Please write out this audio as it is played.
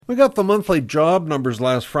We got the monthly job numbers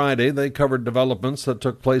last Friday. They covered developments that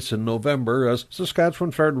took place in November as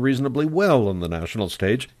Saskatchewan fared reasonably well on the national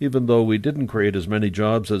stage, even though we didn't create as many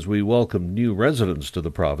jobs as we welcomed new residents to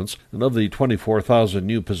the province. And of the 24,000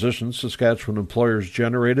 new positions Saskatchewan employers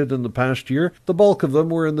generated in the past year, the bulk of them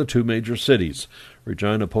were in the two major cities.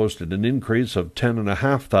 Regina posted an increase of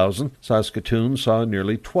 10,500. Saskatoon saw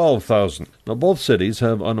nearly 12,000. Now, both cities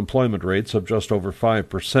have unemployment rates of just over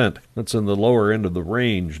 5%. That's in the lower end of the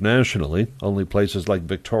range nationally. Only places like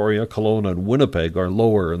Victoria, Kelowna, and Winnipeg are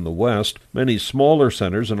lower in the west. Many smaller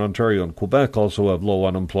centres in Ontario and Quebec also have low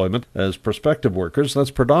unemployment, as prospective workers,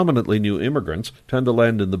 that's predominantly new immigrants, tend to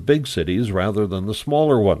land in the big cities rather than the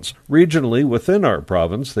smaller ones. Regionally, within our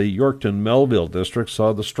province, the Yorkton-Melville district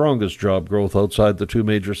saw the strongest job growth outside the two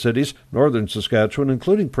major cities. Northern Saskatchewan,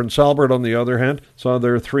 including Prince Albert, on the other hand, saw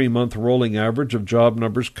their 3-month rolling average of job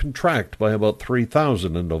numbers contract by about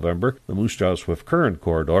 3,000 in November. The Moose Jaw Swift Current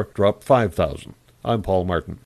corridor dropped 5,000. I'm Paul Martin.